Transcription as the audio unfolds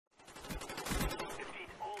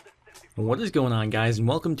What is going on, guys, and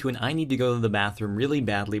welcome to an I need to go to the bathroom really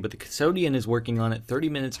badly, but the custodian is working on it 30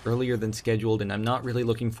 minutes earlier than scheduled, and I'm not really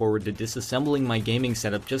looking forward to disassembling my gaming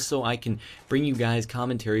setup just so I can bring you guys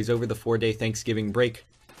commentaries over the 4-day Thanksgiving break.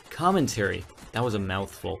 Commentary. That was a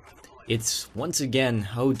mouthful. It's, once again,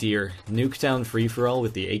 oh dear, Nuketown Free-For-All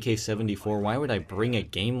with the AK-74. Why would I bring a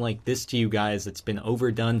game like this to you guys that's been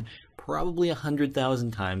overdone probably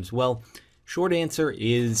 100,000 times? Well, short answer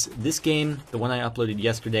is this game, the one I uploaded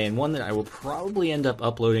yesterday, and one that I will probably end up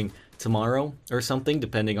uploading tomorrow or something,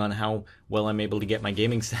 depending on how well I'm able to get my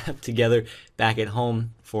gaming setup together back at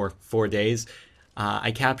home for 4 days.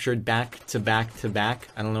 I captured back to back to back.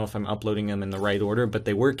 I don't know if I'm uploading them in the right order, but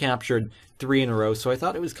they were captured 3 in a row, so I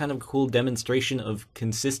thought it was kind of a cool demonstration of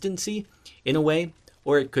consistency in a way.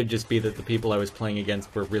 Or it could just be that the people I was playing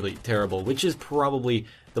against were really terrible, which is probably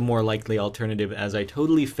the more likely alternative, as I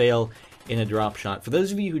totally fail in a drop shot. For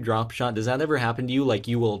those of you who drop shot, does that ever happen to you? Like,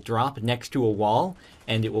 you will drop next to a wall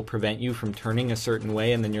and it will prevent you from turning a certain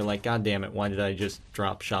way, and then you're like, God damn it, why did I just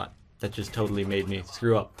drop shot? That just totally made me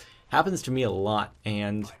screw up. Happens to me a lot,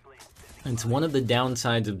 and it's one of the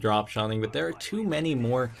downsides of drop shotting, but there are too many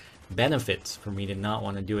more benefits for me to not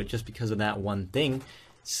want to do it just because of that one thing.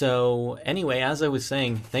 So anyway, as I was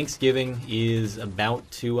saying, Thanksgiving is about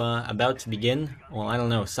to begin. Well, I don't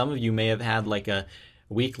know. Some of you may have had like a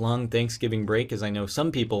week-long Thanksgiving break, as I know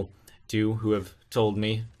some people do who have told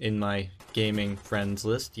me in my gaming friends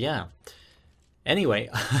list. Yeah. Anyway,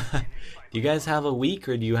 do you guys have a week,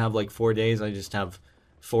 or do you have like 4 days? I just have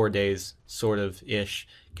 4 days, sort of ish,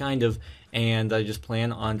 kind of, and I just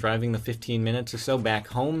plan on driving the 15 minutes or so back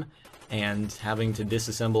home and having to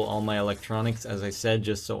disassemble all my electronics, as I said,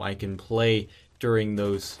 just so I can play during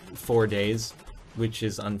those 4 days, which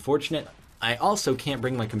is unfortunate. I also can't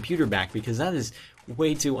bring my computer back because that is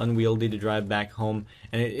way too unwieldy to drive back home,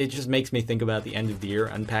 and it just makes me think about the end of the year,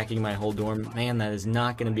 unpacking my whole dorm. Man, that is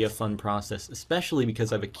not going to be a fun process, especially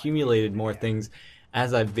because I've accumulated more things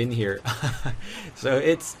as I've been here. So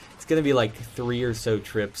it's going to be like 3 or so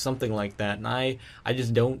trips, something like that, and I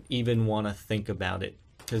just don't even want to think about it,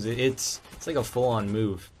 because it's like a full-on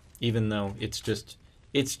move, even though it's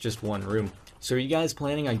just one room. So are you guys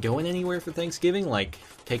planning on going anywhere for Thanksgiving, like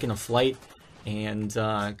taking a flight and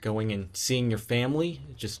going and seeing your family?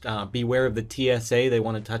 Just beware of the TSA, they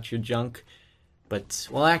want to touch your junk. But,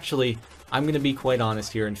 well, actually, I'm going to be quite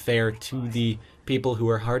honest here and fair to the people who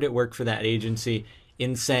are hard at work for that agency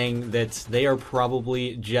in saying that they are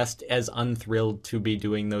probably just as unthrilled to be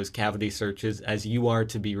doing those cavity searches as you are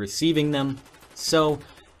to be receiving them. So,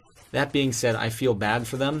 that being said, I feel bad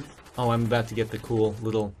for them. Oh, I'm about to get the cool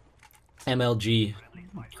little MLG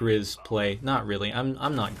Grizz play. Not really, I'm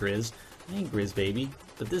not Grizz. I ain't Grizz, baby.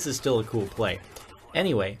 But this is still a cool play.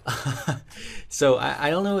 Anyway, so I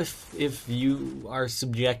don't know if you are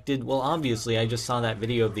subjected. Well, obviously, I just saw that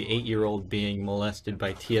video of the 8-year-old being molested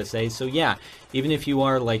by TSA. So yeah, even if you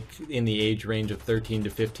are like in the age range of 13 to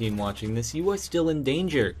 15 watching this, you are still in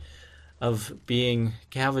danger of being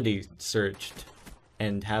cavity searched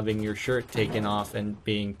and having your shirt taken off and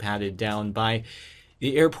being patted down by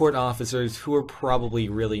the airport officers, who are probably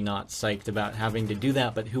really not psyched about having to do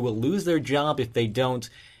that, but who will lose their job if they don't.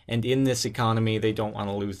 And in this economy, they don't want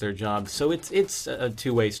to lose their jobs. So it's a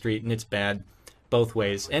two-way street, and it's bad both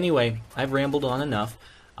ways. Anyway, I've rambled on enough.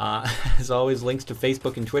 As always, links to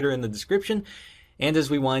Facebook and Twitter in the description. And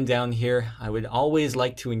as we wind down here, I would always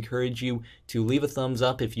like to encourage you to leave a thumbs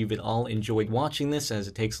up if you've at all enjoyed watching this, as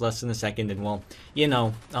it takes less than a second, and, well, you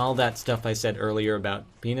know, all that stuff I said earlier about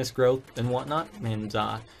penis growth and whatnot. And,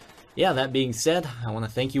 yeah, that being said, I want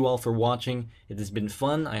to thank you all for watching. It has been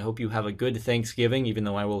fun. I hope you have a good Thanksgiving, even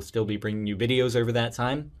though I will still be bringing you videos over that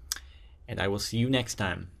time. And I will see you next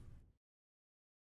time.